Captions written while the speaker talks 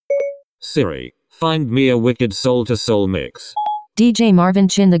Siri, find me a wicked soul-to-soul mix. DJ Marvin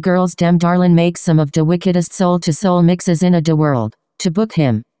Chin, the girls dem Darlin makes some of the wickedest soul-to-soul mixes in the world. To book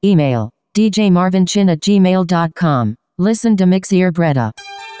him, email djmarvinchin@gmail.com. Listen to mix ear Breda.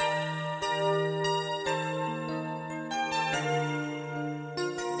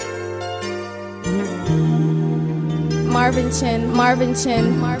 Marvin Chin, Marvin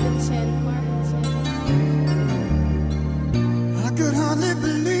Chin, Marvin Chin, Marvin Chin. I could hardly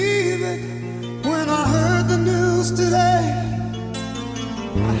believe it when I heard the news today.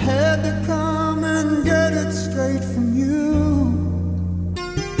 I had to come and get it straight from you.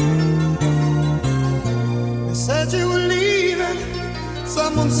 They said you were leaving,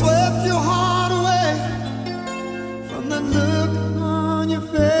 someone swept your heart away. From that look on your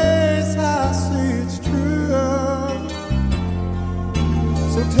face, I see it's true.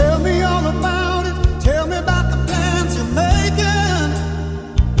 So tell me all about it, tell me about the plans you're making.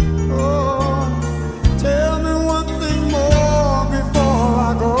 Oh, tell me one thing more before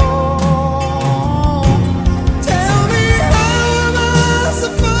I go. Tell me, how am I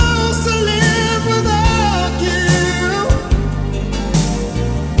supposed to live without you?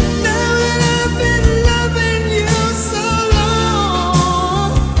 Now that I've been loving you so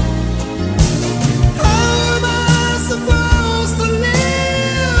long, how am I supposed to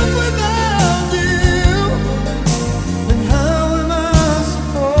live without you? And how am I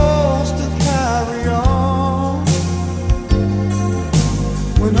supposed to carry on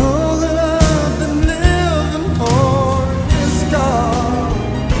when all that I've been living for is gone?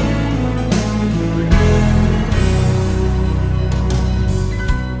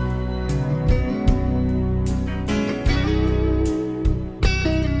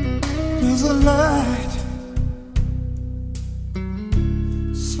 There's a light,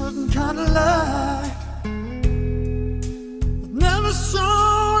 certain kind of light that never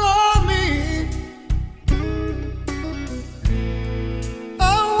shone on me. I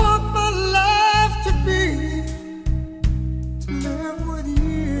want my life to be, to live with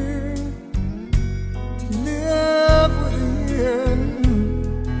you, to live with you.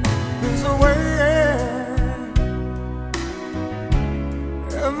 There's a way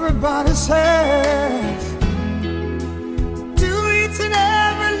everybody says to do each and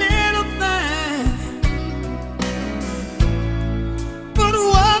every little thing, but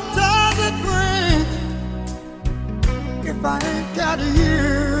what does it bring if I ain't got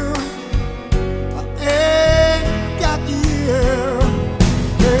you? I ain't got you.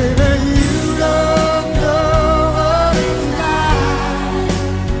 Baby, you don't know what it's like.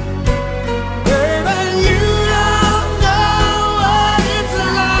 Baby, you don't know what it's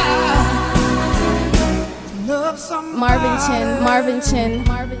like to love somebody. Marvin Chin, Marvin Chin,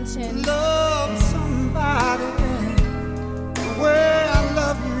 Marvin Chin. Love somebody the way I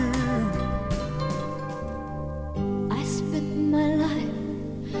love you. I spent my life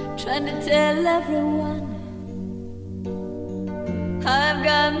trying to tell everyone I've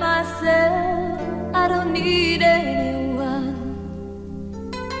got myself, I don't need anyone.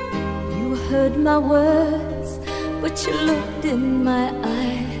 You heard my words, but you looked in my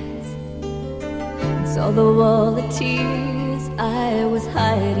eyes and saw the wall of tears I was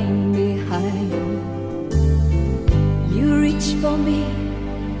hiding behind. You reached for me,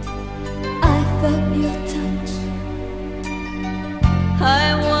 I felt your touch.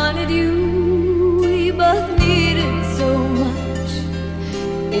 I wanted you, we both needed so much.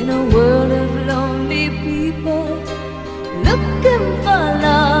 In a world of lonely people looking for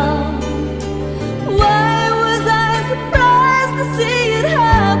love, why was I surprised to see it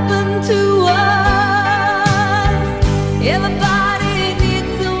happen to us? Everybody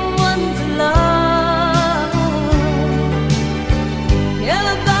needs someone to love.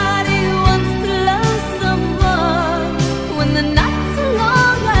 Everybody wants to love someone when the nights are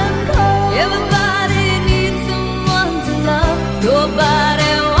long and cold. Everybody needs someone to love.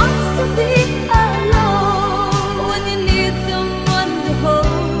 Nobody wants to be alone when you need someone to hold.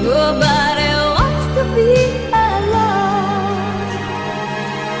 Nobody wants to be alone.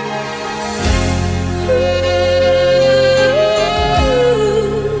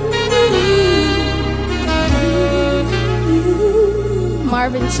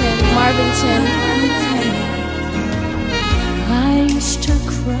 Marvin Chin, Marvin Chin. I used to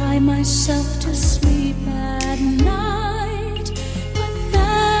cry myself to sleep at night, but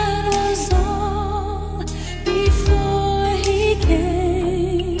that was all before he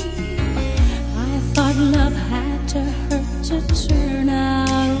came. I thought love had to hurt to turn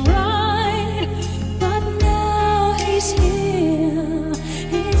out right, but now he's here.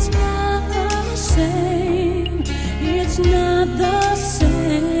 It's not the same. It's not the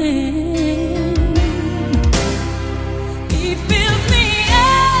same.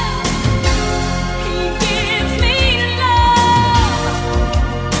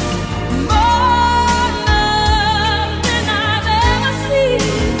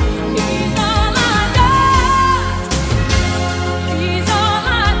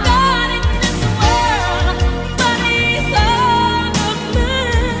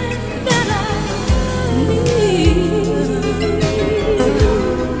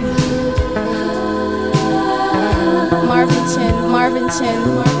 Marvin Chin.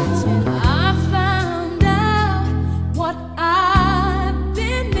 I found out what I've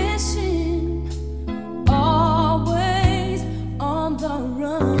been missing, always on the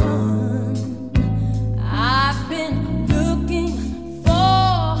run. I've been looking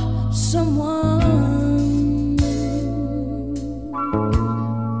for someone.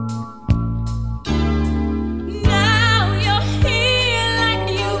 Now you're here like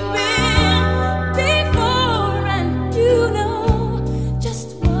you've been before, and you know just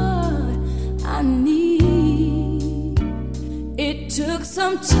what I need. It took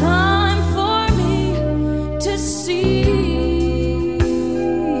some time for me to see,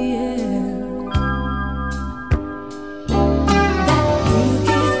 that you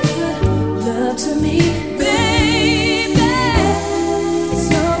give good love to me, baby. It's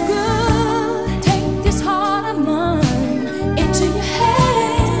so good. Take this heart of mine into your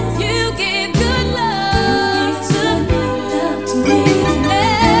hands. You give good love to me.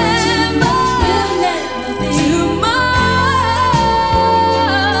 Never too much,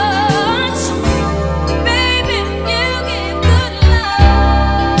 baby. You give good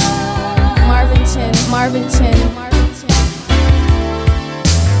love. Marvin Chin. Marvin Chin.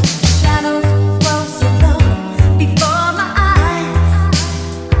 Shadows flow so low before my eyes,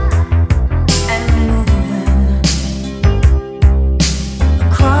 and moving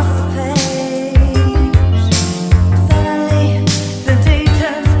across the page. Suddenly, the day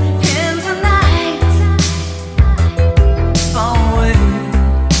turns into night. Far away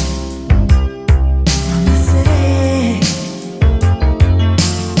from the city,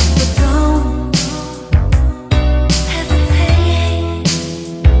 but don't hesitate.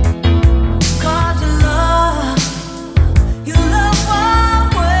 'Cause your love won't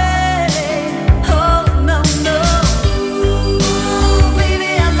wait. Oh no, no,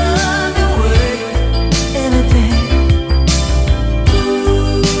 baby, I love your way every day.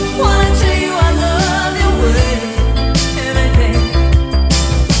 Wanna tell you I love your way every day.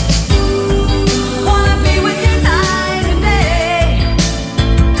 Wanna be with you night and day.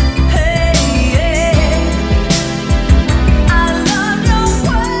 Hey, yeah, I love your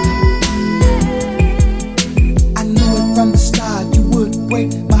way. I knew it from the start, you would break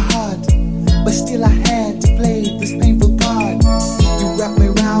my heart. But still I had to play this painful part. You wrapped me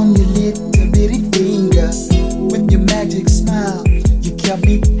around your little bitty finger. With your magic smile, you kept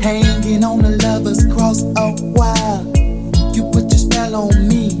me hanging on the lover's cross a while. You put your spell on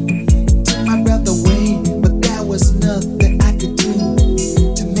me, took my breath away. But there was nothing I could do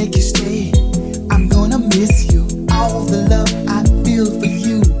to make you stay. I'm gonna miss you, all the love I feel for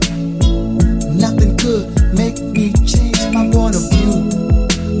you. Nothing could make me change my point of view.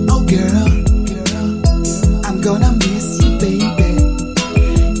 Oh girl, I'm gonna miss you, baby.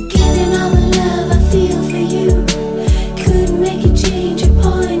 Given all the love I feel for you, could make you change your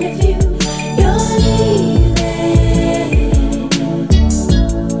point of view. You're leaving.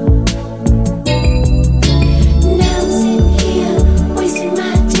 Now I'm sitting here wasting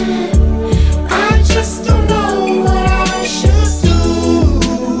my time. I just don't know what I should do.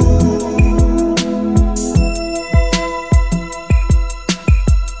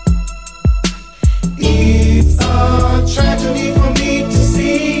 It's a tragedy for me to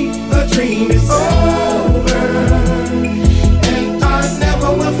see the dream is over, and I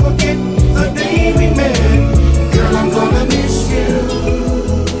never will forget the day we met. Girl, I'm gonna miss you.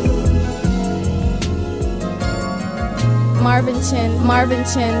 Marvin Chin. Marvin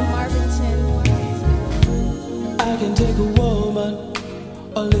Chin. I can take a woman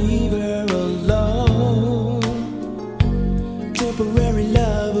or leave her alone. Temporary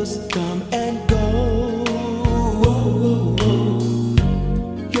lovers come and go.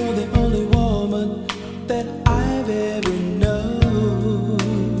 You're the only woman that I've ever known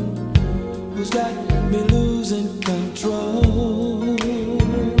who's got me losing control.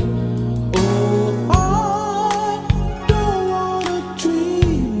 Oh, I don't wanna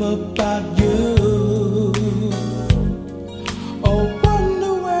dream about you. Oh,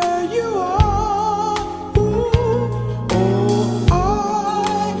 wonder where you are. Ooh. Oh,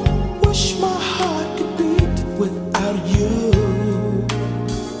 I wish my heart could beat without you.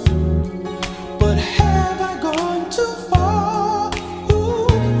 But have I gone too far? Ooh.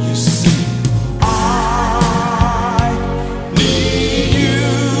 You see, I need you.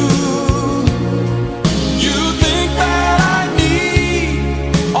 You think that I need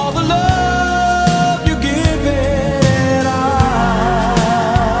all the love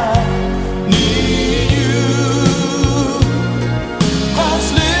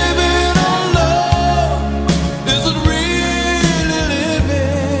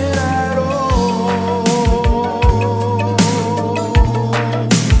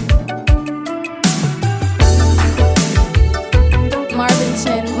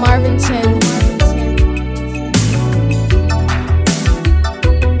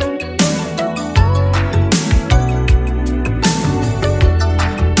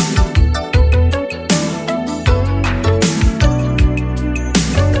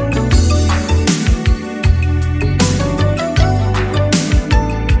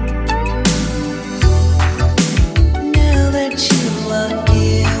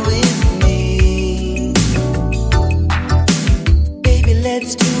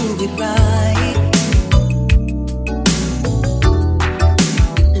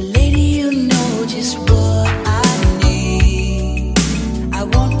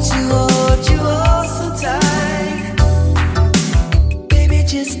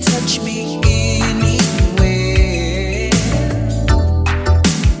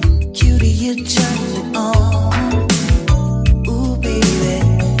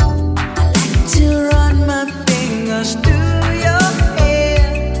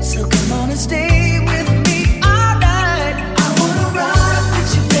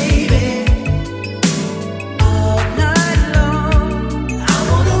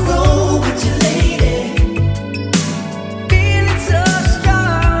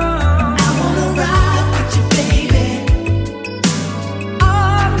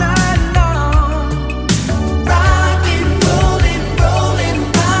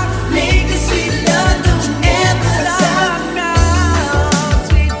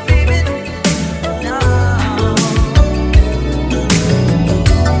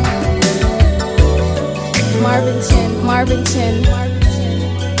Marvin Chin, Marvin Chin, Marvin Chin.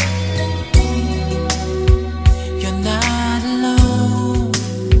 You're not alone.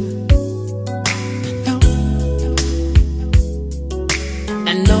 No. I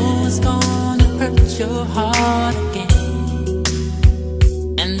know it's gonna hurt your heart again.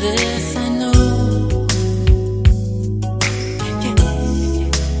 And this I know. Yeah.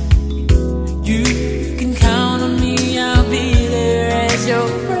 You can count on me, I'll be there as your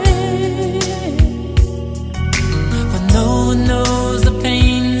friend. But no one knows the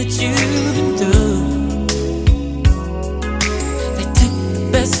pain that you've been through. They took the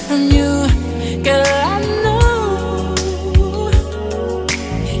best from you, girl, I know.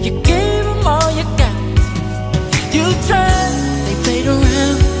 You gave them all you got. You tried, they played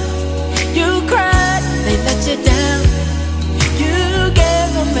around. You cried, they let you down. You gave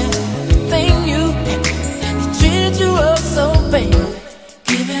them everything you had. They treated you up so bad.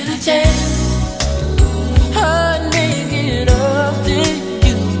 Give it a chance. I'd make it up to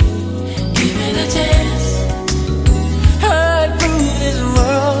you. Give it a chance. I'd prove this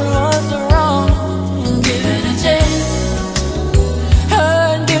world was wrong. Give it a chance.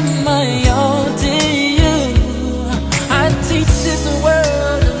 I'd give my all to you. I'd teach this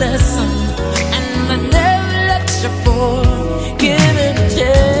world a lesson, and I'd never let you fall. Give it a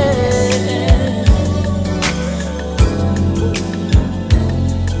chance.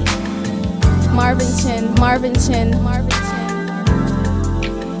 Marvin Chin, Marvin Chin, Marvin Chin.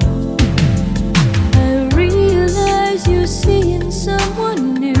 I realize you're seeing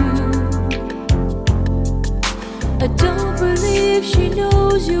someone new. I don't believe she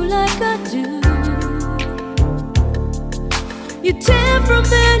knows you like I do. Your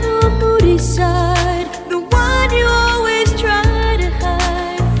temperamental, moody side, the one you always try to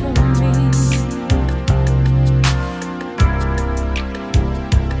hide from me.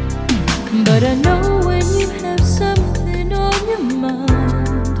 But I know when you have something on your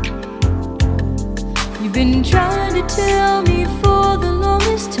mind. You've been trying to tell me for the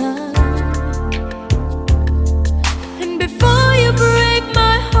longest time. And before you break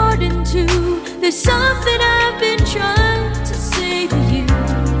my heart in two, there's something I've been trying to say to you.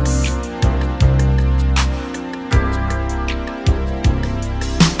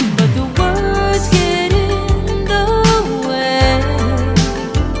 But the words get in the way.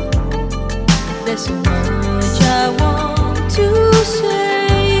 There's so much I want to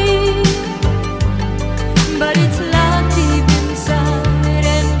say, but it's locked deep inside.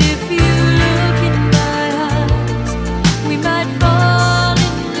 And if you look in my eyes, we might fall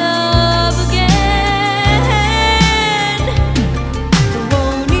in love again. I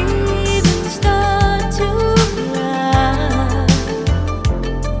won't even start to cry.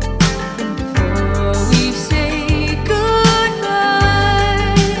 And before we say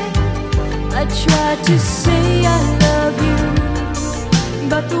goodbye, I tried to say I love you,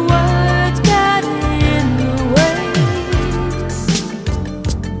 but the words got in the way.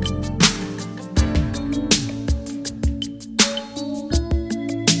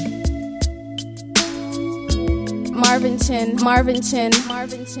 Marvin Chin, Marvin Chin,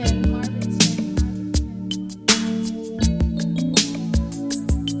 Marvin Chin, Marvin Chin.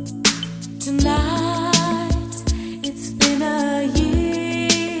 Tonight, it's been a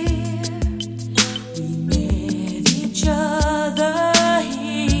year. We met each other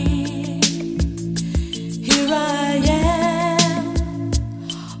here. Here I am,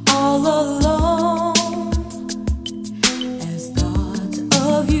 all alone, as thoughts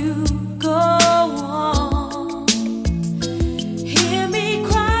of you go on. Hear me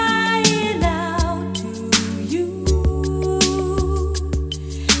crying out to you.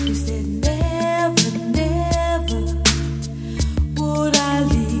 You said never, never would I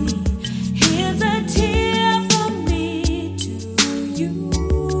leave. Here's a tear from me to you,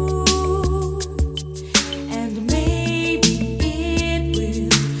 and maybe it will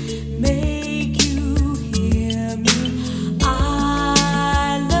make you hear me. I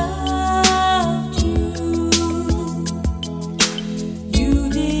loved you. You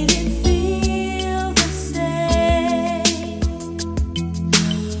didn't feel the same.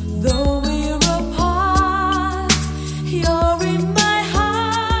 Though we're apart, you're in my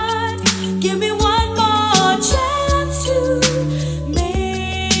heart. Give me one more chance to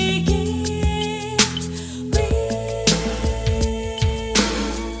make it real.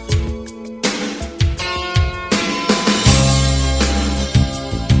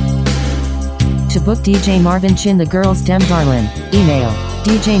 To book DJ Marvin Chin the girls dem Darlin, email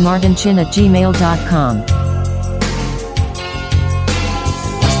djmarvinchin@gmail.com.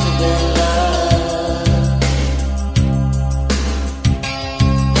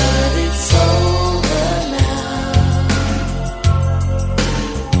 But it's over now.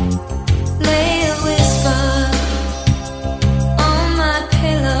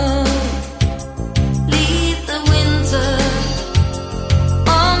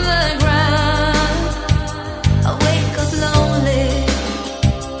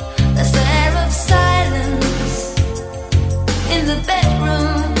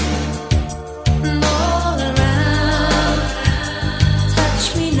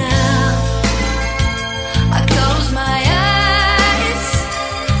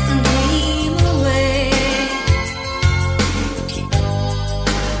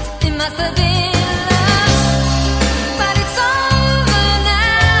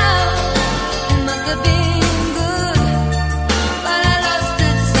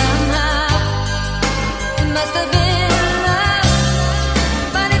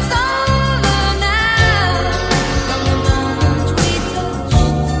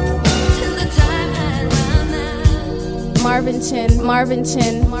 Marvin Chin, Marvin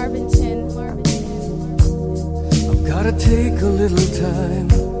Chin, Marvin Chin, Marvin Chin. I've gotta take a little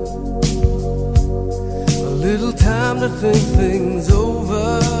time to think things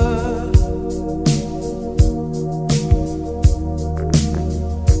over.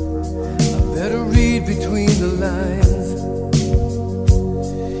 I better read between the lines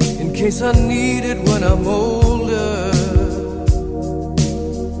in case I need it when I'm older.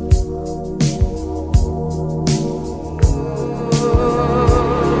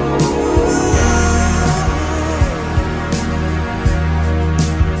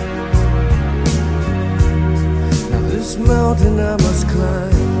 Mountain I must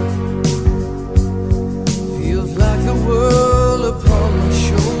climb feels like the world upon my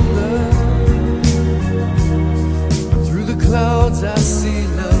shoulder. Through the clouds I see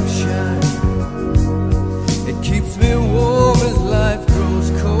love shine. It keeps me warm as life grows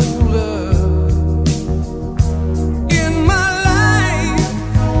colder. In my life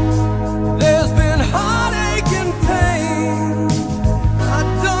there's been heartache and pain. I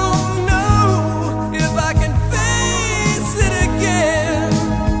don't know if I can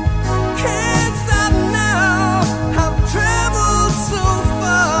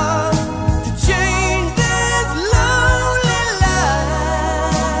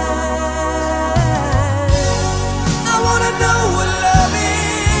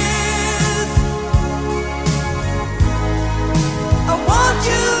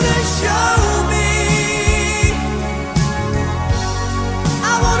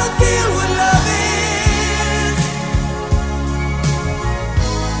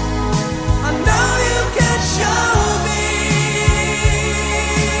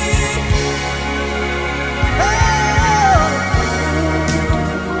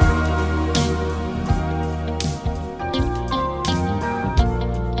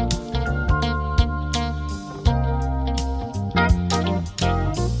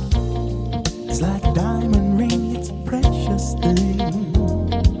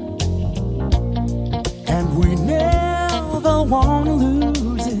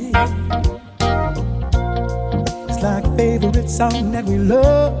song that we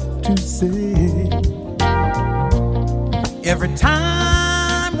love to sing. Every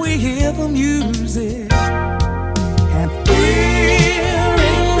time we hear the music, and we're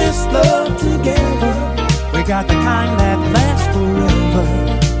in this love together. We got the kind that lasts forever.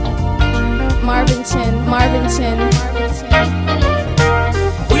 Marvin Chin, Marvin Chin, Marvin Chin.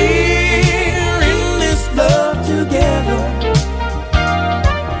 We're in this love together,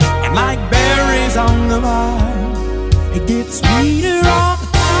 and like berries on the vine, it gets sweeter all the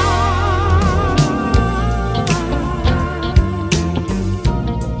time.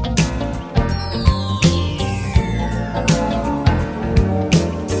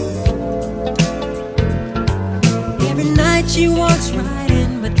 Every night she walks right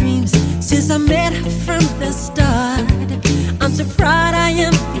in my dreams. Since I met her from the start, I'm so proud I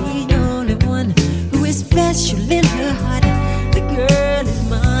am the only one who is special in her heart. The girl is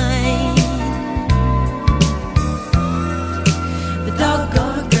mine.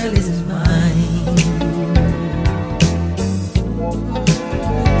 Doggone girl is mine.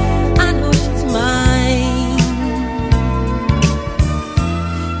 I know she's mine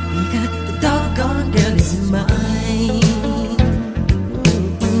because the doggone girl is mine.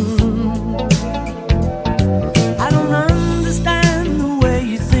 I don't understand the way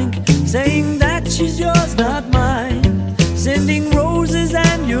you think, saying that she's yours, not mine. Sending roses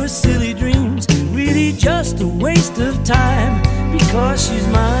and your silly dreams, really just a waste of time. Because she's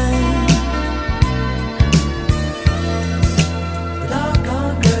mine. The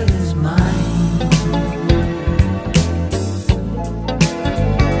doggone girl is mine.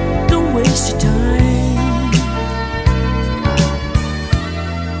 Don't waste your time.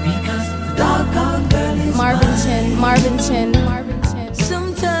 Because the doggone girl is Marvin mine. Chin, Marvin Chin, Marvin Chin.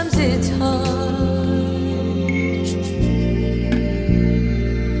 Sometimes it's hard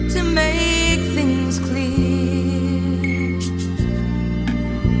to make things clear.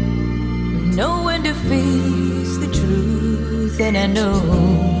 Know when to face the truth, and I know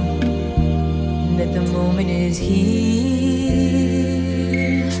that the moment is here.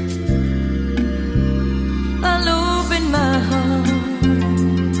 I'll open my heart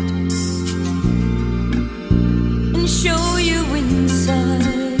and show you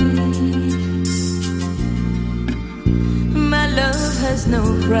inside. My love has no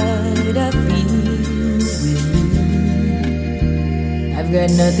pride, I feel with you. I've got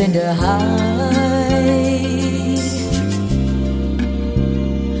nothing to hide.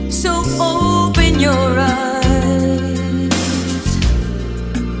 So open your eyes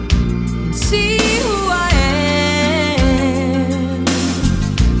and see who I am.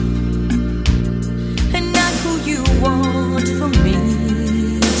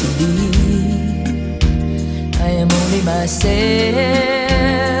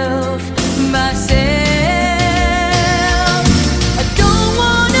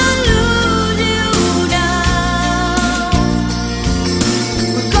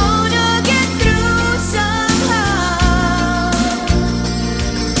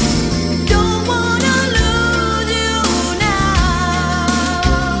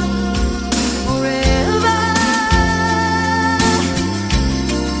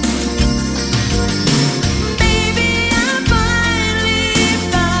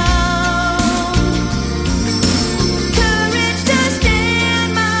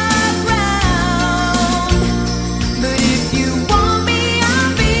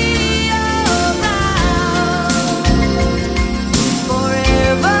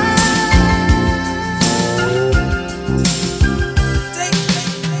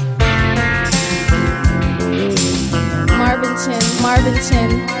 Marvin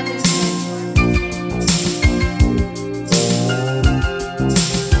Chin.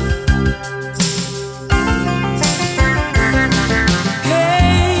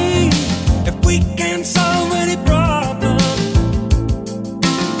 Hey, if we can't solve any problem,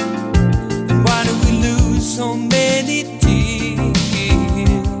 then why do we lose so many tears?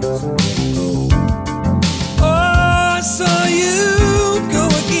 Oh, I saw you go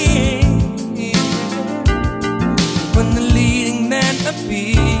again when the leading man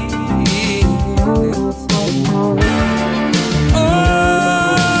appears.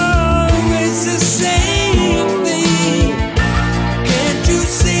 Oh, it's the same thing. Can't you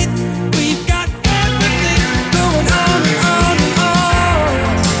see we've got everything going on?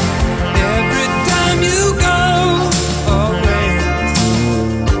 Every time you go away,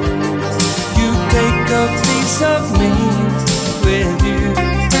 you take a piece of me with you.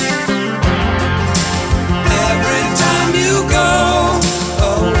 Every time you go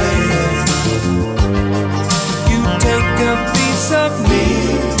away, you take a piece of me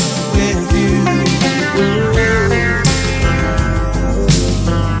with you.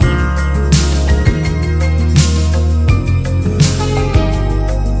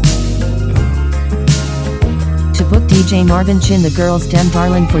 To book DJ Marvin Chin the girls Dem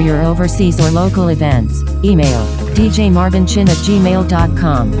Darlin for your overseas or local events, email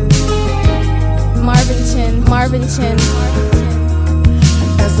djmarvinchin@gmail.com. Marvin Chin. Marvin Chin.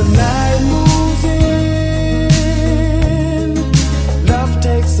 As the night moves in, love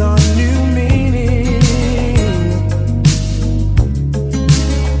takes on new meaning.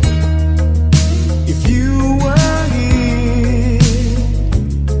 If you were here,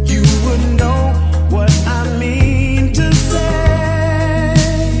 you would know what I mean to say.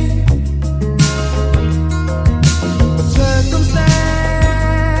 But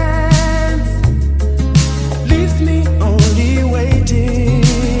circumstance leaves me only waiting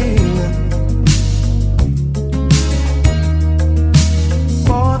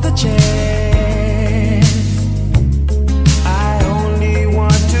for the chance. I only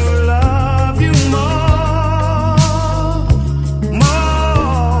want to love you more,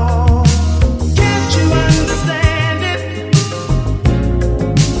 more. Can't you understand it?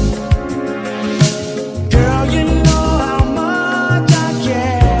 Girl, you know how much I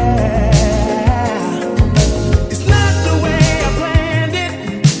care. It's not the way I planned it.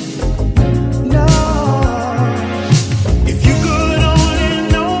 No. If you could only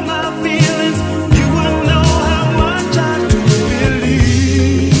know my feelings, you would know how much I do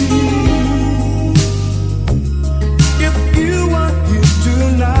believe. If you were here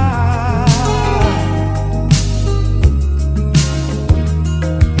tonight,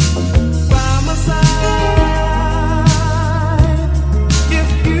 by my side, if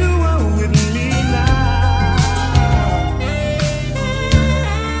you were with me now.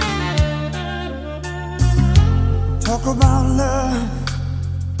 Talk about love,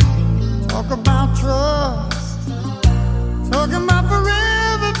 talk about trust, talk about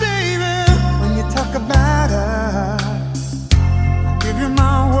forever, baby. When you talk about us, I give you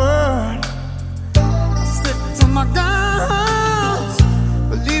my word, I stick to my guns.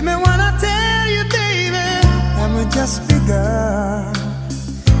 Believe me when I tell you, baby, that we just begun.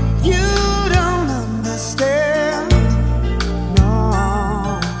 You don't understand, no.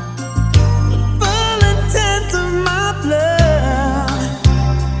 Full intent of my blood,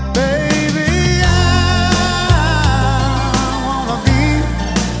 baby. I wanna be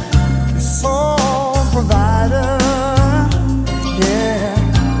your sole provider, yeah.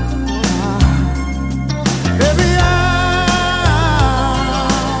 Baby, I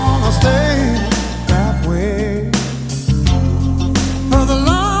wanna stay that way for the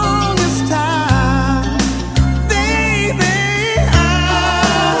longest time, baby. I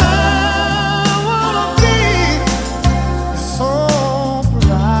wanna be your sole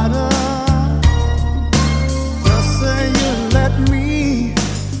provider. Just say you let me,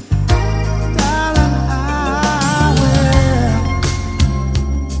 darling. I will.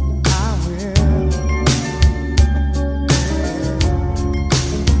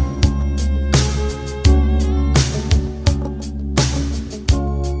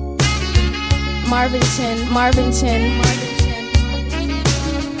 Marvin Chin. Marvin Chin.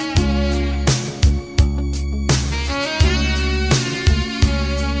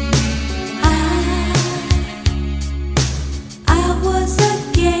 I was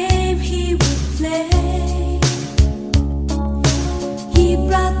a game he would play. He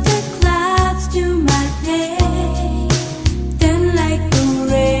brought the clouds to my day. Then like a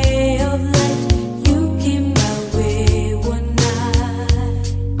ray of light, you came my way one night.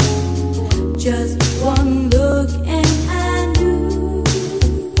 Just one look and I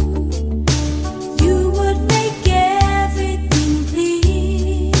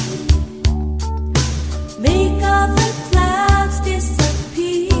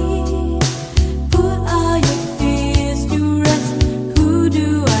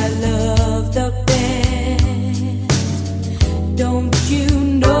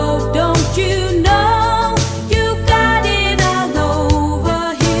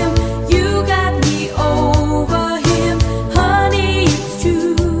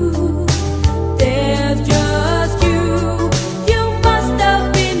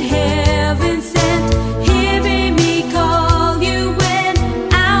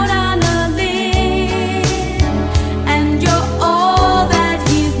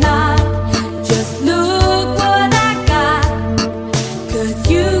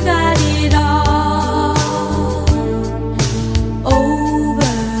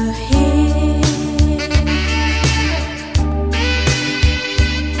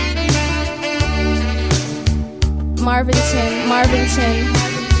Marvin.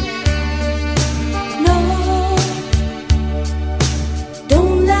 No,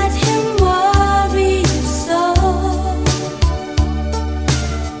 don't let him worry you so.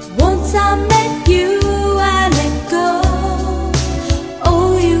 Once I met you, I let go.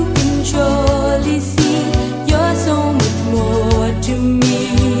 Oh, you can surely see you're so much more to me.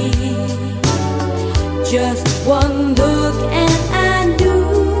 Just one look and I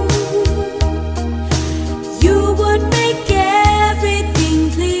knew you would make everything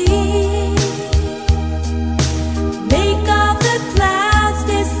clear. Make all the clouds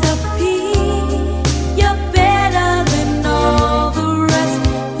disappear. You're better than all the rest.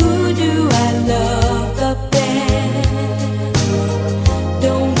 Who do I love the best?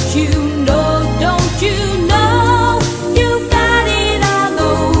 Don't you know, don't you know? You got it all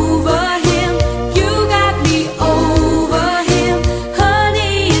over him. You got me over him.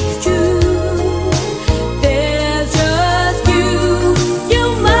 Honey, it's true. There's just you. You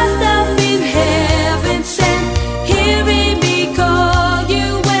must have been heaven sent. Hearing me call you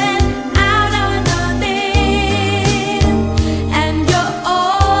when out on a limb. And you're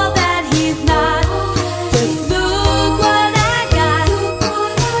all that he's not. Just look what I got.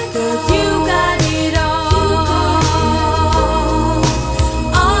 'Cause you got it all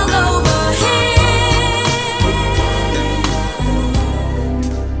over him.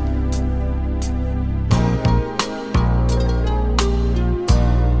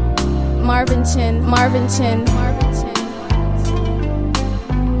 Marvin Chin.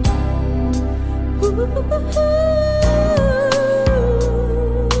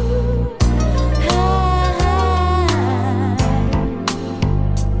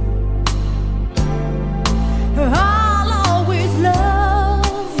 I'll always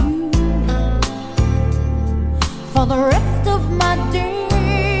love you for the rest of my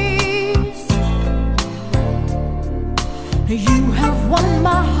days. You have won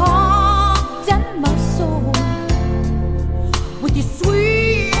my heart and my soul with your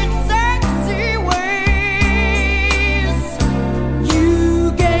sweet, sexy ways. You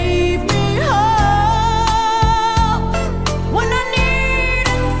gave me hope when I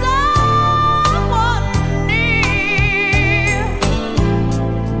needed someone near.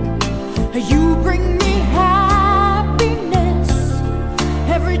 You bring me happiness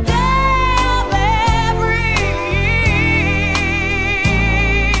every day of every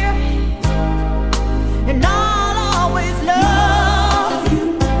year. And I'll always love you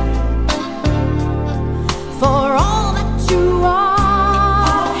for all that you are.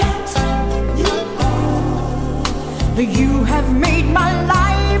 You have made my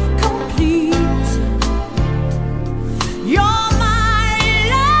life complete. You're my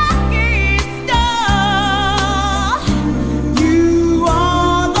lucky star. You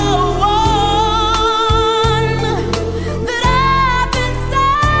are the one that I've been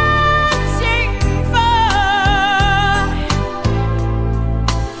searching for.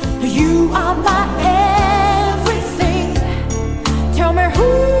 You are my everything. Tell me who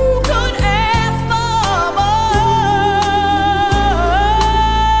could ask for more?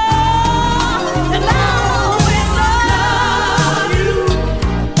 And I'll always love you.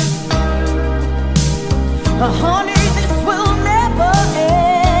 Honey, this will never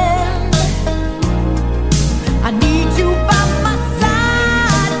end. I need you by my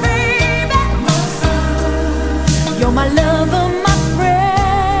side, baby. You're my lover, my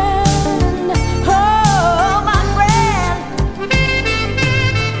friend. Oh, my friend.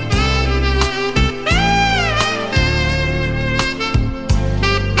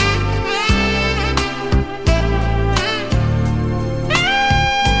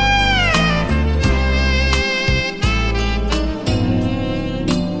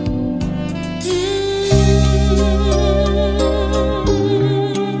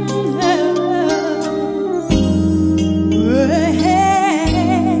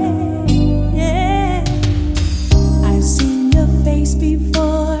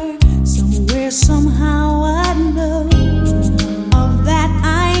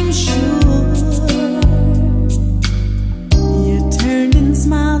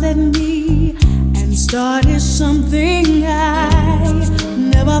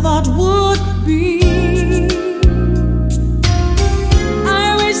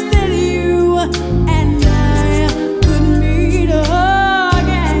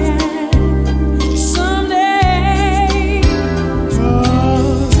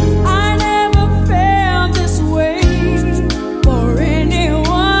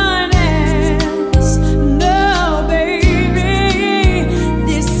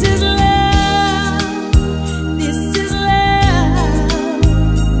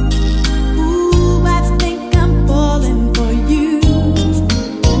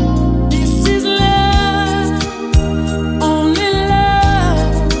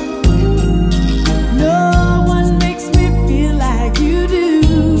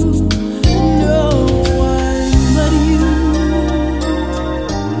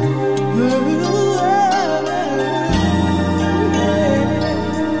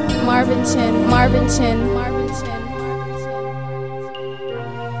 Marvin Chin.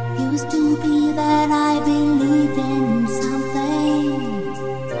 Used to be that I believed in something.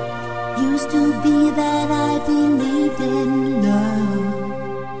 Used to be that I believed in love.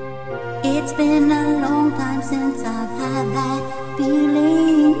 It's been a long time since I've had that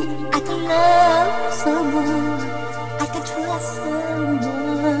feeling. I could love someone, I could trust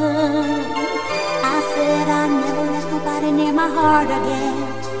someone. I said I'd never let nobody near my heart again,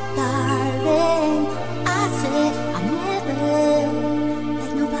 darling. I said I'd never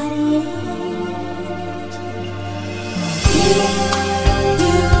let nobody in. If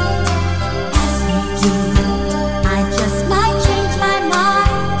you ask me to, I just might change my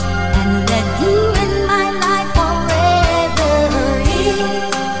mind and let you in my life forever. If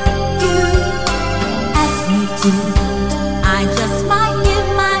you ask me to, I just might give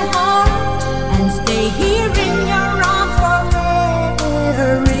my heart and stay here in your arms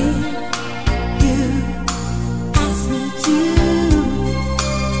forever. If you ask me to,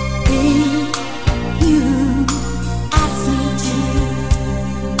 if you ask me to.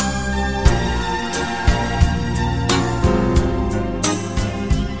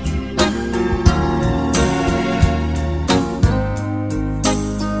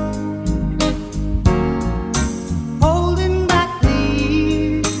 Holding back the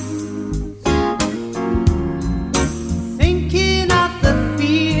years, thinking of the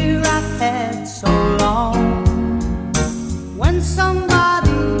fear I've had so long. When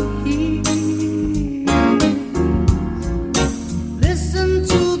somebody hears, listen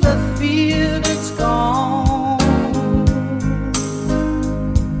to the fear that's gone.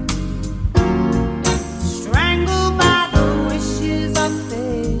 Strangled by the wishes of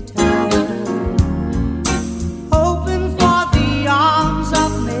fate, hoping for the arms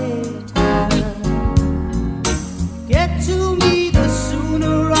of nature. Get to me the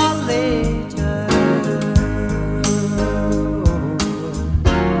sooner or later.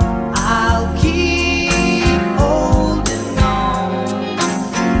 I'll keep holding on.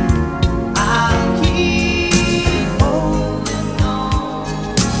 I'll keep holding on.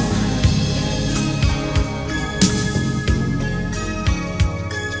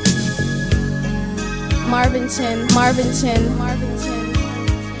 Marvin Chin.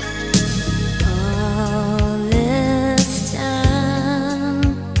 All this time,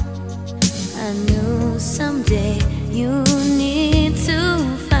 I knew someday you need to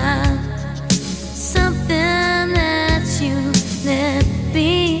find something that you left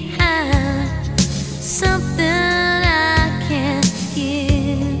behind, something I can't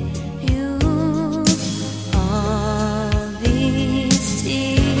give you. All these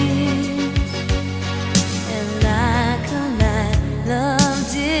tears, and like a light, love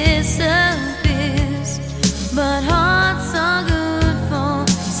disappears. But hearts are good for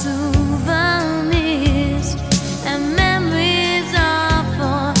souvenirs, and memories are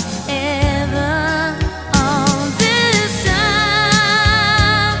forever. All this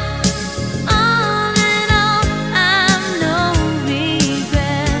time, all in all, I've no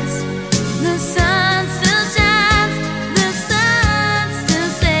regrets. The sun still shines, the sun still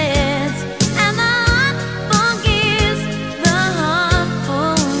sets, and the heart forgives, the heart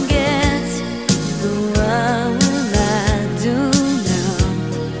forgets. But what will I do now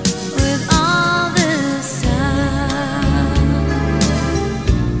with all this time?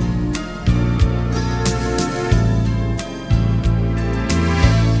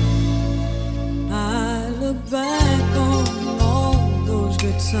 I look back on all those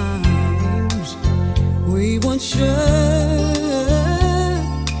good times we once shared,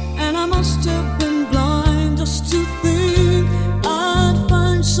 and I must have been blind just to think I'd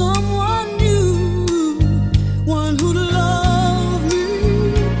find someone new, one who'd love me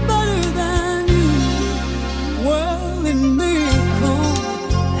better than you. Well, it may come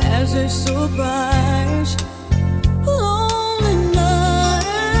as a surprise. Loneliness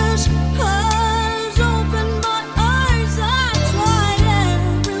has opened my eyes. I tried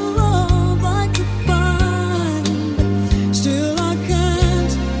every love I could find. Still I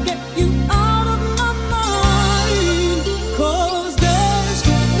can't get you out of my mind. 'Cause there's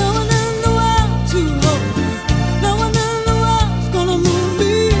no one in the world to hold me. No one in the world's gonna move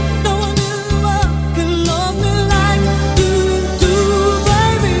me. No one in the world can love me like you do,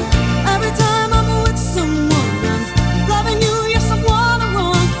 baby. Every time I'm with someone, I'm loving you. Yes, I wanna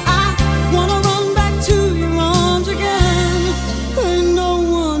run. I wanna run back to your arms again. Ain't no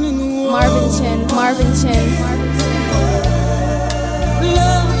one in the world Marvin Chin.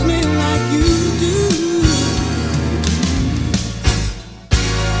 loves me like you do.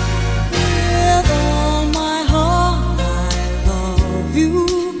 With all my heart, I love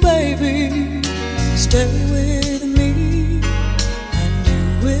you, baby. stay with me, and you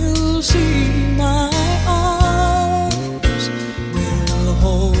will see my arms will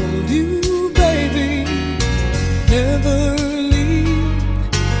hold you, baby, never leave,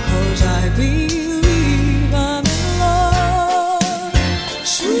 'cause I believe I'm in love.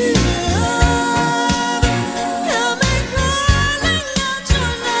 Sweet love, help me crawling out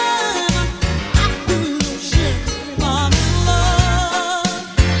your love. I feel no shame, I'm in love.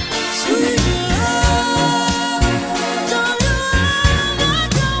 Sweet love, don't you ever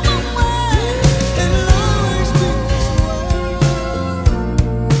go away. It'll always be this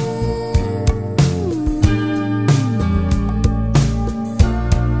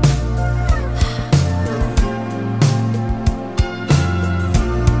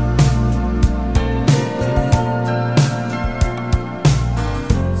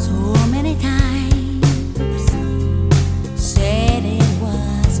So many times said it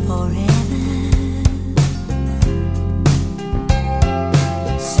was forever.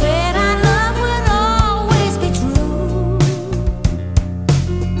 Said our love would always be true.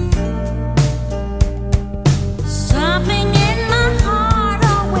 Something in my heart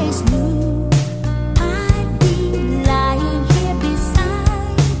always knew I'd be lying here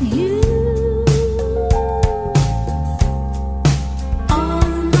beside you. On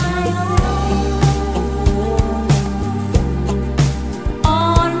my own,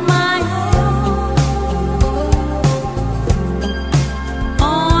 on my own,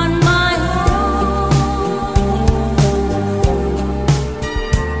 on my own.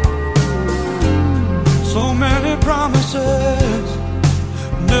 so many promises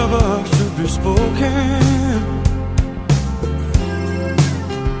never should be spoken.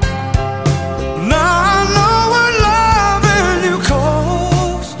 Now I know what loving you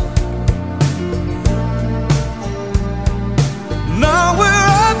cost. Now we're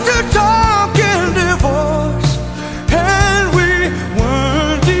up to talking divorce, and we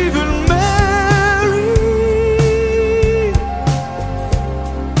weren't even married.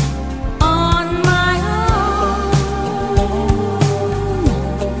 On my own,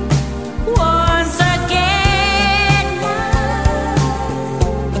 once again now,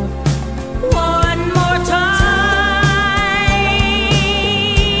 one more time,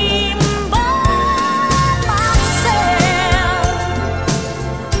 by myself.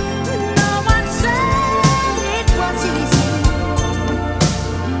 No one said it was easy.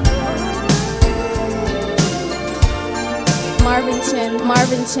 Marvin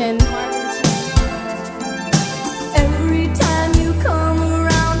Chin. Every time you come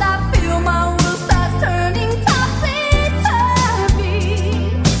around, I feel my world starts turning topsy-turvy,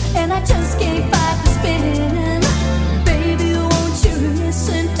 and I just can't fight the spin. Baby, won't you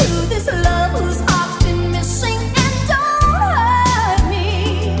listen to this love whose heart's been missing, and don't hurt me,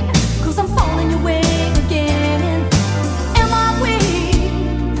 'cause I'm falling your way again. Am I weak?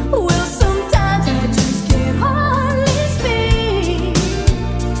 Well, sometimes I just can't hardly speak.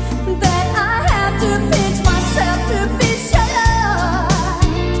 That I have to pinch myself to be sure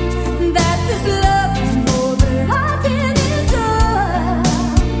that this love is more than I can endure.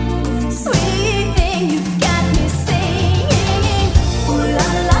 Sweet thing, you got me singing. Ooh la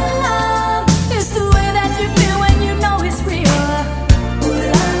la la, it's the way that you feel when you know it's real. Ooh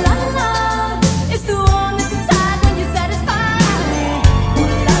la la la, it's the warmness inside when you're satisfied.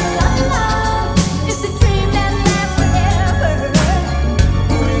 Ooh la la la, it's a dream that lasts forever.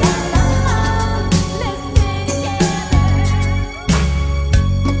 Ooh la la la, let's stay together.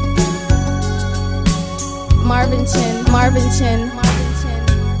 Marvin Chin.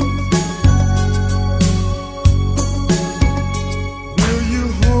 Will you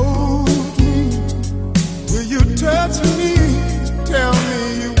hold me? Will you touch me? Tell me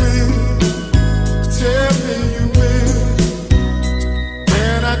you will. Tell me you will.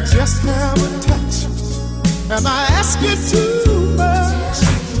 Can I just have a touch? Am I asking too much?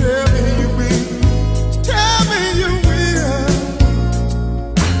 Tell me you will. Tell me you will.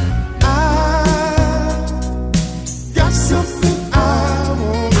 I got something I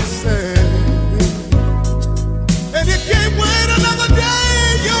wanna say, and you can't wait another day.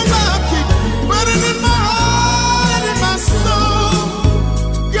 Your love keeps burning in my heart and in my soul.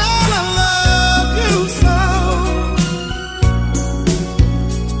 Girl, I love you so.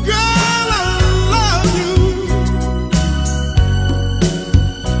 Girl, I love you.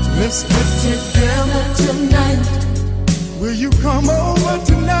 Let's get together tonight. Will you come over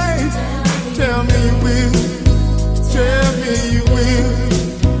tonight? Tell me you will. Tell me you will.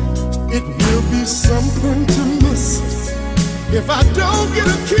 It will be something to miss if I don't get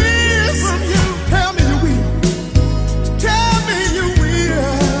a kiss from you. Tell me you will. Tell me you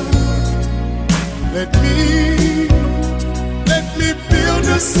will. Let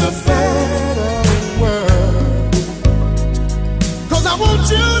this a better world. 'Cause I want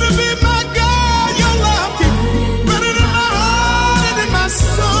you to be my girl. Your love keeps running in my heart and in my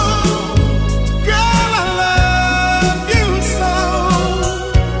soul. Girl, I love you so.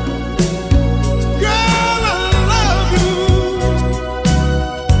 Girl, I love you.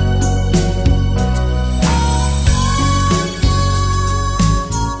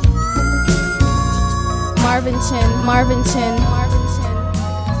 Marvin Chin, Marvin Chin, Marvin Chin.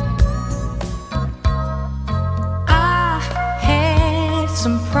 I had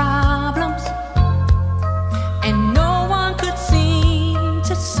some problems, and no one could seem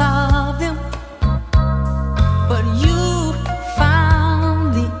to solve them. But you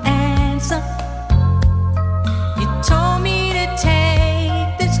found the answer. You told me to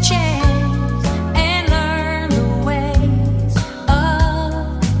take this chance and learn the ways of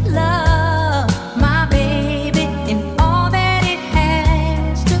love, my baby, and all that it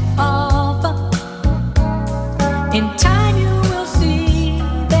has to offer. In time you will see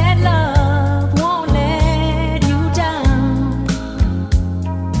that love won't let you down.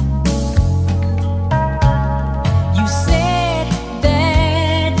 You said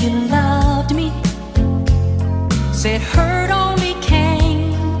that you loved me, said hurt only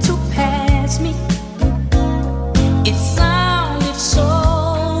came to pass me. It sounded so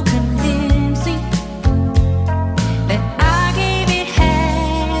convincing that I gave it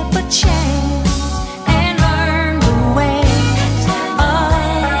half a chance and learned the ways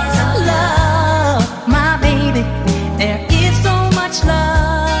of love, my baby. There is so much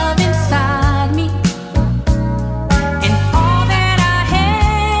love inside me, and all that I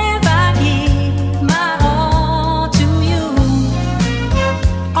have, I give my all to you.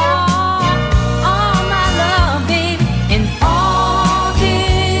 All my love, baby, and all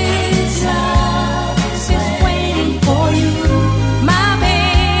this love is waiting for you, my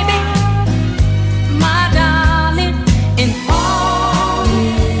baby, my darling, and all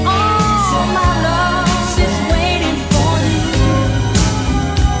my love is waiting for you.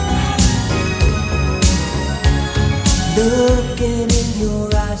 Looking in your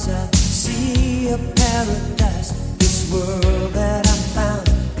eyes, I see a paradise. This world that I found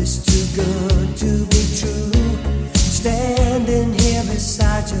is too good to be true. Standing here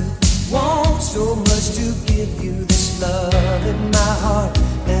beside you, want so much to give you this love in my heart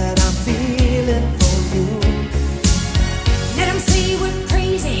that I'm feeling for you. Let 'em say we're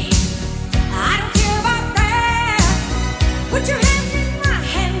crazy. I don't care about that. Put your hand in my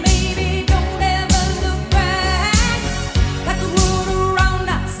hand, baby. Don't ever look back. Let the world around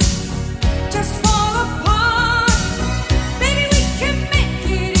us just fall apart. Baby, we can make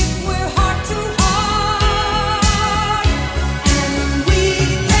it if we're heart to heart. And we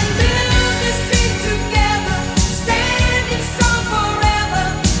can build this dream together, standing strong forever.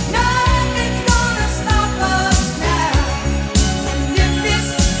 Nothing's gonna stop us now. And if this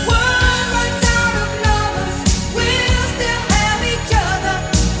world runs out of lovers, we'll still have each other.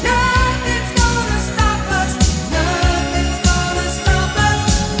 Nothing's gonna stop us. Nothing's gonna stop us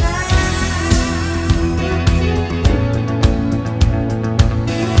now.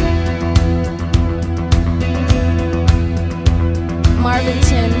 Marvin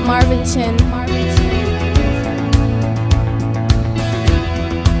Chin, Marvin Chin, Marvin Chin.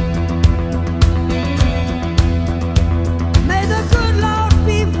 May the good Lord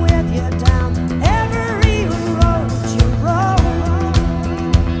be with you down every road you roll.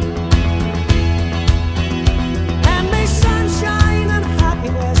 And may sunshine and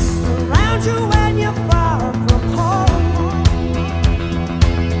happiness surround you when you're far from home.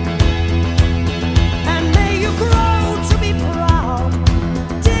 And may you grow to be proud,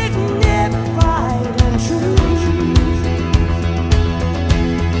 dignified.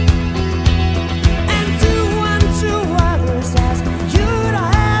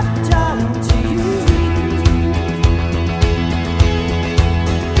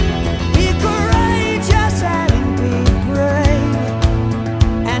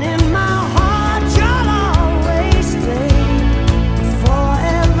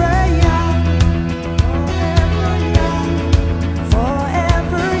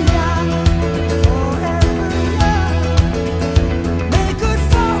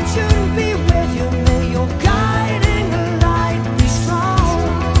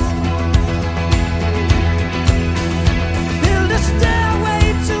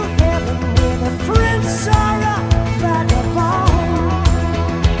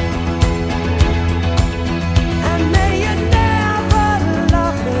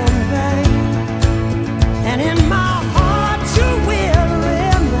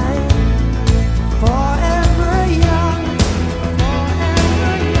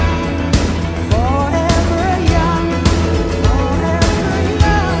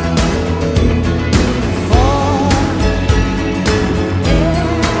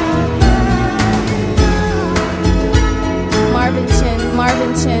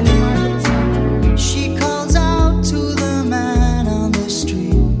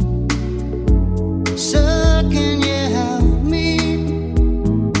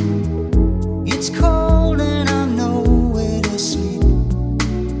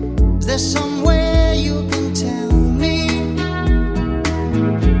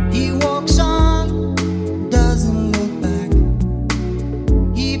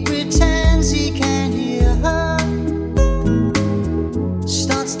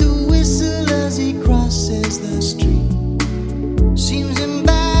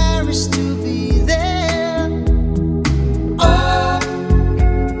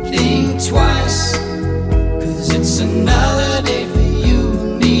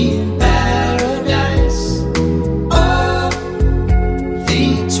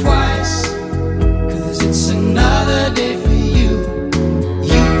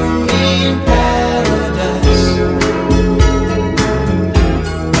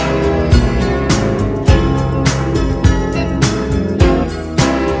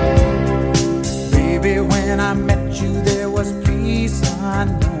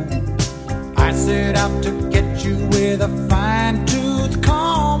 unknown. I set out to get you with a fine-tooth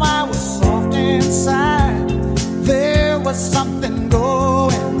comb. I was soft inside. There was something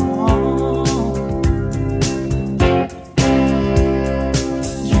going on.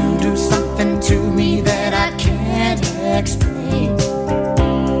 You do something to me that I can't explain.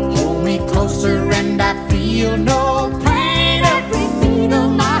 Hold me closer and I feel no pain. Every beat of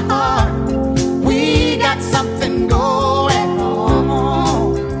my heart, we got something going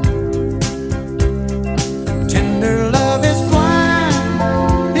on. Tender love is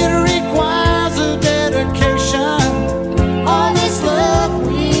blind, it requires a dedication. All this love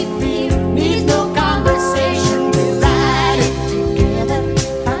we feel needs no conversation. We ride it together,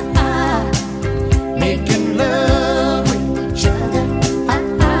 making love with each other.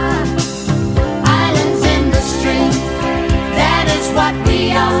 Islands in the stream, that is what we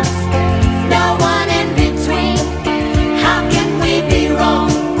are. No one in between. How can we be wrong?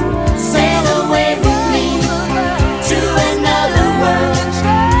 Sail away with me to another world,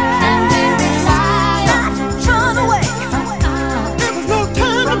 and there is not run away. There was no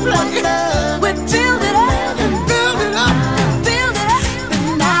time to play. We build it up and build it up and build it up, and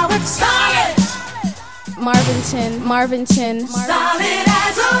now it's solid. Marvin Chin. Solid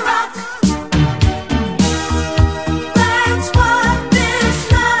as a rock. That's what this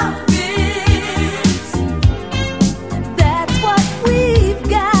love is. That's what we've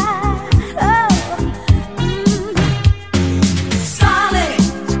got. Solid.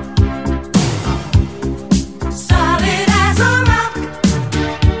 Solid as a rock.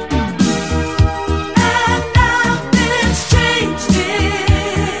 And nothing's changed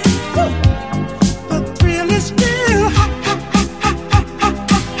it. The thrill is still hot.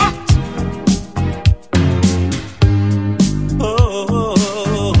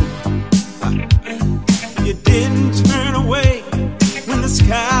 Oh, you didn't turn away when the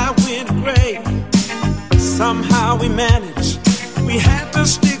sky went gray. Somehow we managed. We had to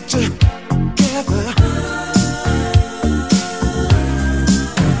stick together.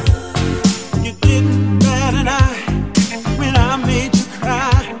 You didn't bat an eye when I made you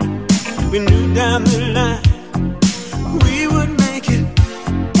cry. We knew down the line we would make it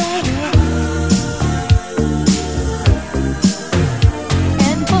better.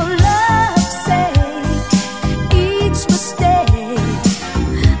 And for love's sake, each mistake,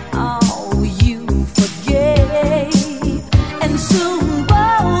 oh, you forgave. And soon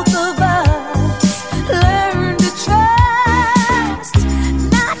both of us learned to trust,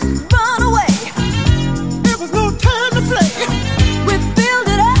 not run away. There was no time to play. We build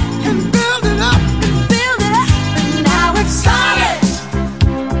it up And build it up. and build it up, and now it's solid.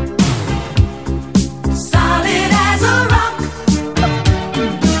 Solid as a rock.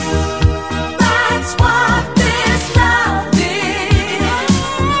 That's what this love is.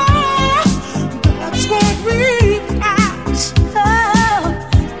 That's what we got. Oh,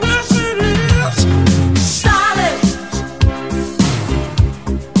 Yes, it is. solid.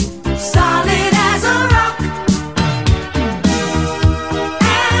 Solid as a rock.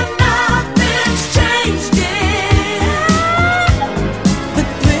 And nothing's changed it. The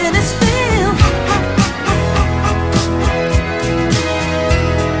thrill is still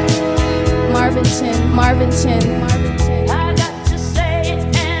Marvin Chin. I got to say it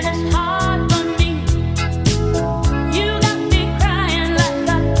and it's hard for me. You got me crying like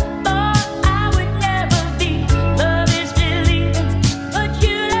I thought I would never be. Love is believing, but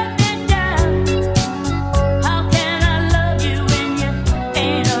you let me down. How can I love you when you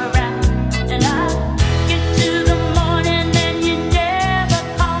ain't around? And I get to the morning and you never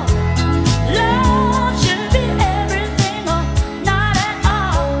call. Love should be everything or not at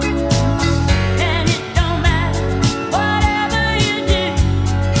all. And it don't matter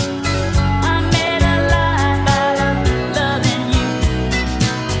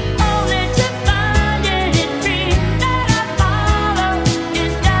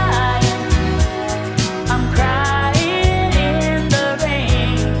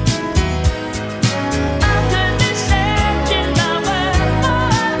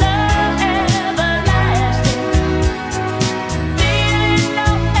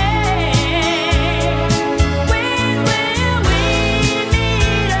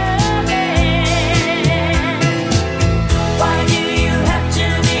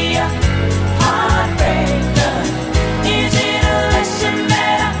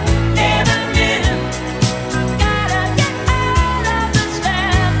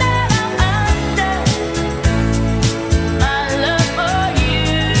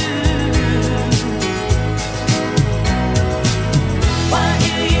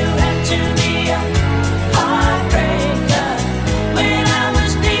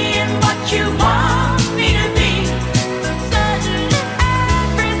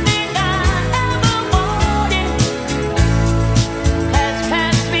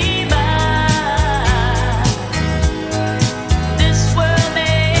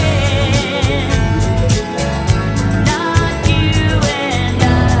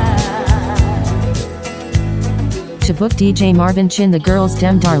book DJ Marvin Chin the girls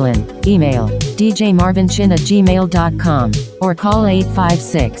dem Darlin. Email djmarvinchin@gmail.com or call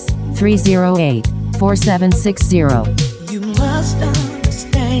 856-308-4760. You must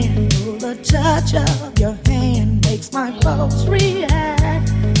understand, the touch of your hand makes my pulse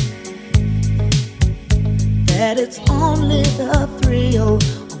react. That it's only the thrill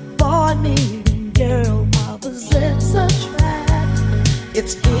of boy meeting girl opposites attract.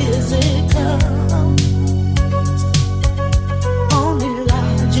 It's physical, only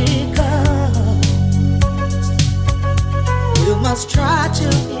logical. You must try to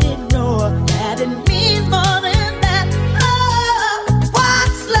ignore that it means more than that. Oh,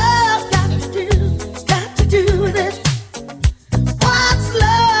 what's love got to do? Got to do with it. What's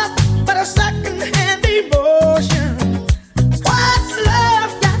love but a second-hand emotion? What's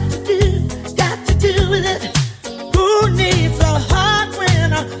love got to do? Got to do with it. Who needs a heart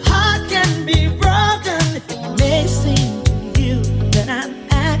when a heart can be broken? It may seem to you that I'm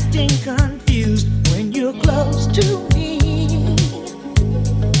acting confused when you're close to me.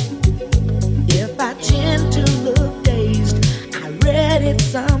 If I tend to look dazed, I read it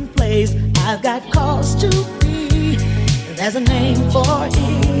someplace. I've got cause to be. There's a name for it.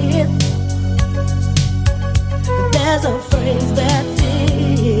 There's a phrase that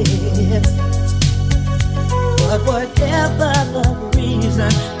fits. But whatever the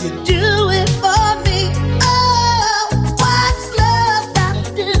reason, you do it for me. Oh, what's love got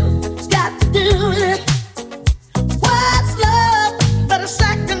to do? Got to do with it. What's love but a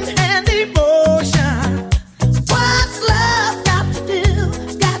second-hand emotion? What's love got to do?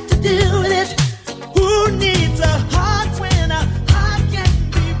 Got to do with it. Who needs a heart when a heart can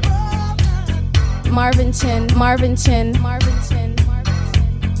be broken? Marvin Chin, Marvin Chin, Marvin Chin, Marvin Chin.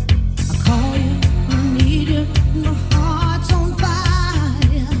 I call you, I need you, my heart's on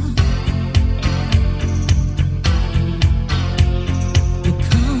fire. You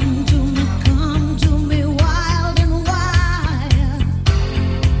come to me wild and wild.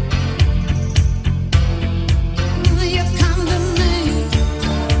 You come to me,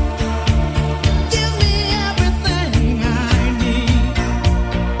 give me everything I need.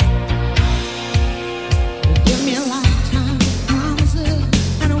 Give me a lifetime of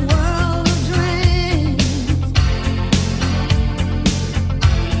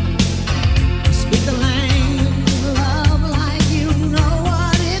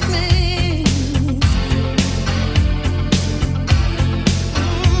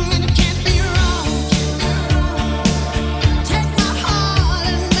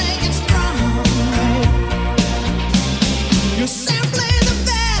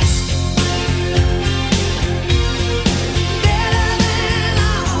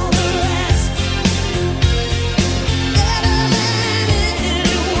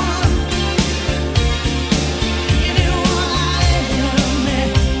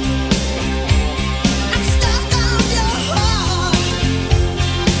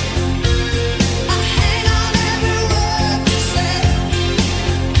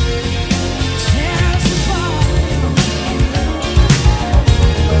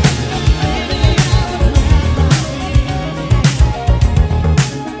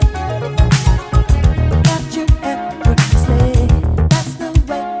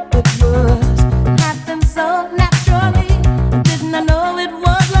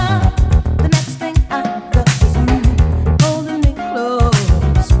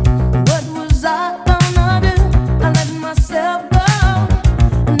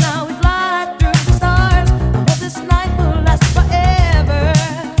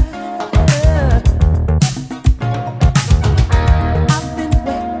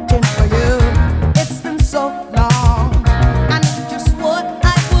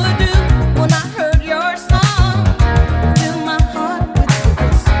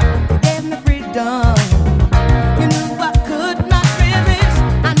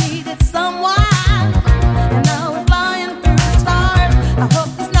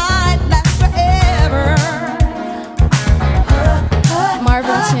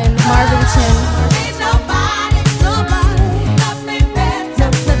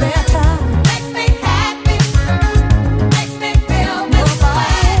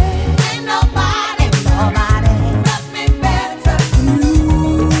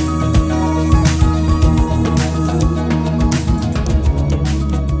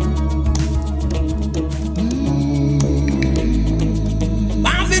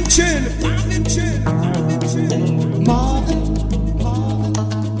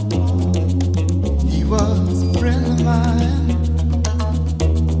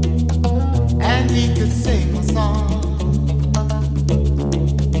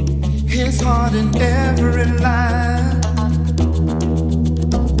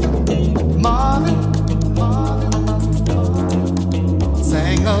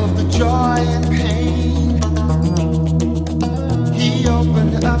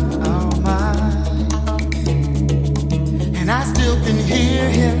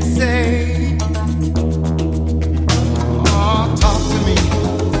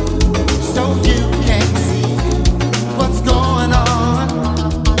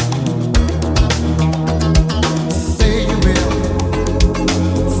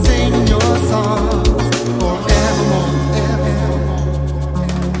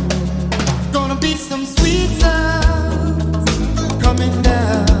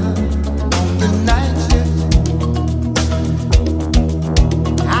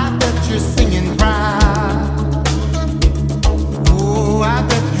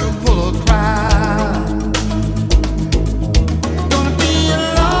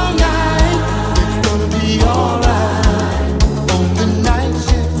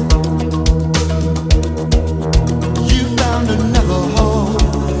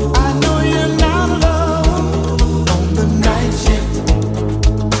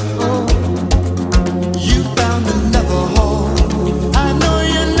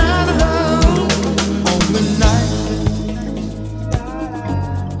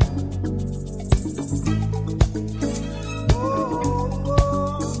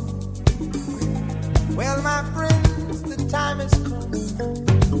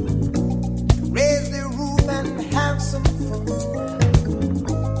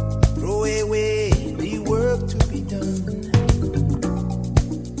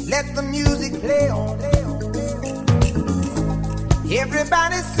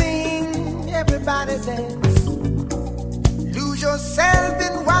Everybody sing, everybody dance. Lose yourself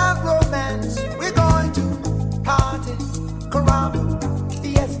in wild romance. We're going to party, caramba,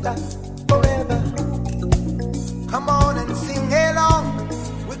 fiesta, forever. Come on and sing along.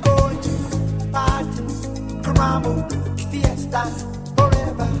 We're going to party, caramba, fiesta,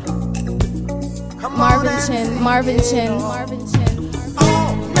 forever. Come on and sing Marvin Chin.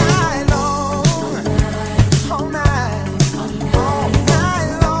 all night long, all night.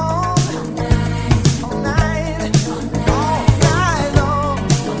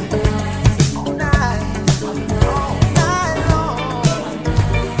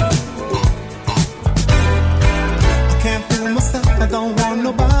 I don't want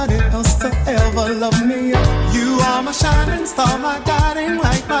nobody else to ever love me. You are my shining star, my guiding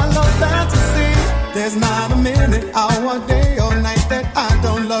light, my love fantasy. There's not a minute, hour, day or night that I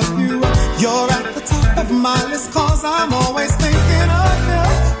don't love you. You're at the top of my list, cause I'm always thinking of you.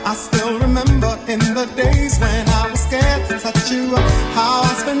 I still remember in the days when I was scared to touch you, how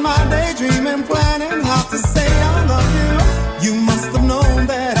I spent my day dreaming, planning how to say I love you. You must have known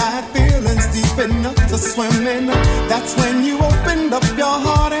that I had feelings deep enough to swim in. That's when you opened up your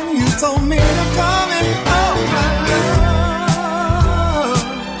heart and you told me to come and oh my love.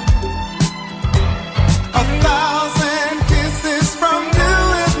 1,000 kisses from you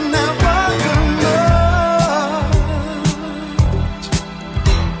is never too much.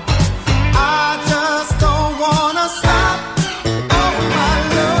 I just don't wanna stop. Oh my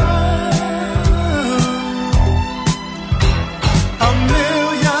love. A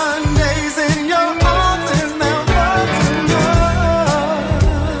million days in your arms is never too much.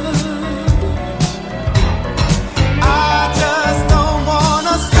 I just don't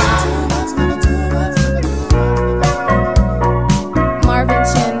wanna stop.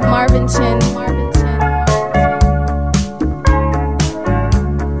 Marvin Chin.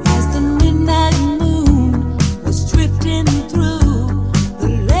 As the midnight moon was drifting through the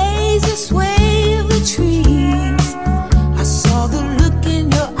lazy sway of the trees, I saw the look in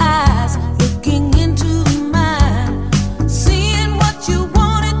your eyes, looking into mine, seeing what you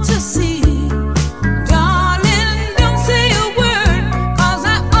wanted to see. Darling, don't say a word, cause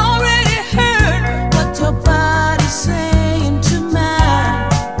I already heard what your body's saying to mine.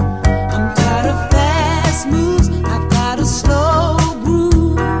 I'm tired of fast moves, I've got a slow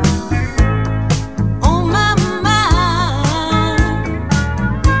groove on my mind.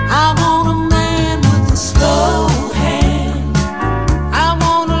 I want a man with a slow hand. I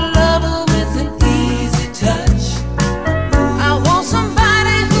want a lover with an easy touch. I want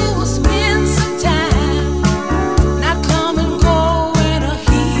somebody who will spend some time, not come and go in a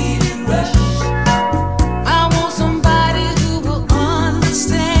heated rush. I want somebody who will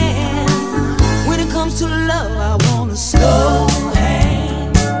understand. When it comes to love, I want a slow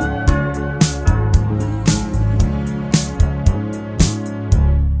hand.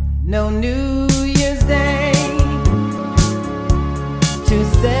 No New Year's Day to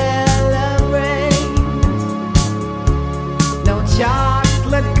celebrate. No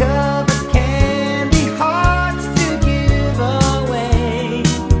chocolate covered candy hearts to give away.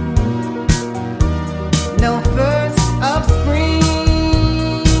 No first of spring,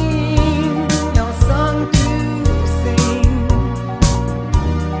 no song to sing.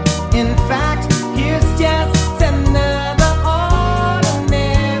 In fact, here's just another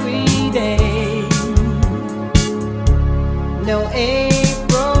ordinary day. No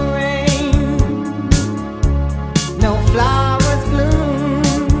April rain, no flowers bloom,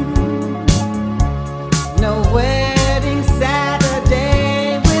 no wedding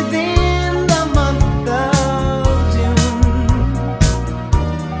Saturday within the month of June.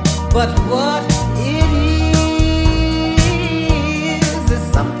 But what it is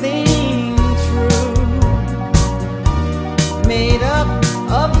something true, made up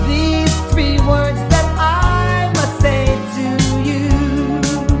of these three words that I must say to you.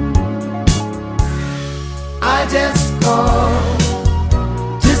 I just called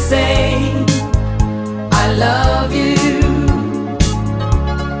to say I love you.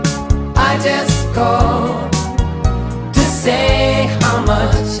 I just called to say how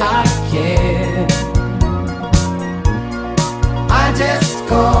much I care. I just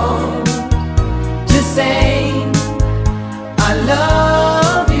called to say I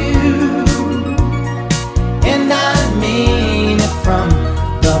love you, and I mean it from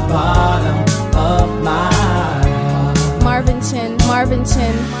the bottom of my heart. Marvin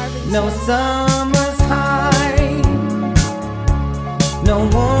Chin. No summer's high, no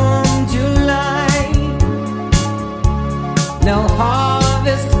warm July, no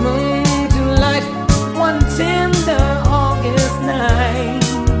harvest moon to light one tender August night.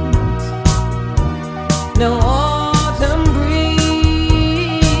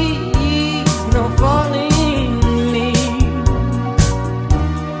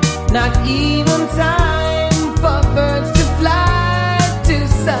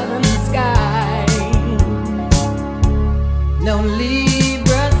 southern sky. No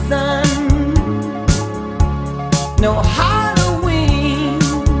Libra sun, no Halloween,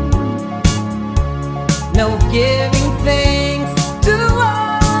 no giving thanks to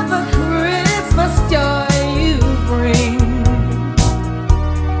all the Christmas joy you bring.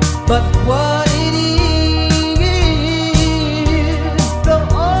 But what it is, so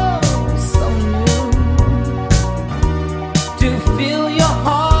oh so new, to fill your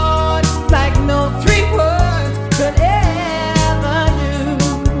heart like no three words could ever do.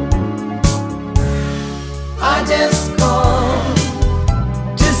 I just called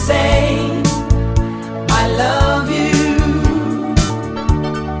to say I love you.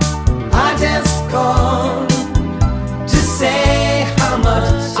 I just called to say how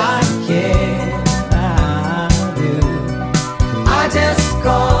much I care. I do. I just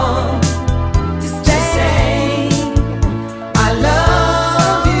called to say I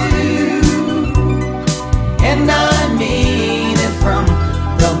love you, and I mean it from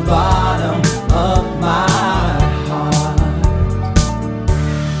the bottom of my heart.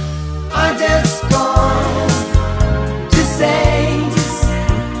 I just called to say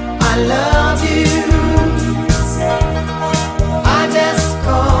I love you.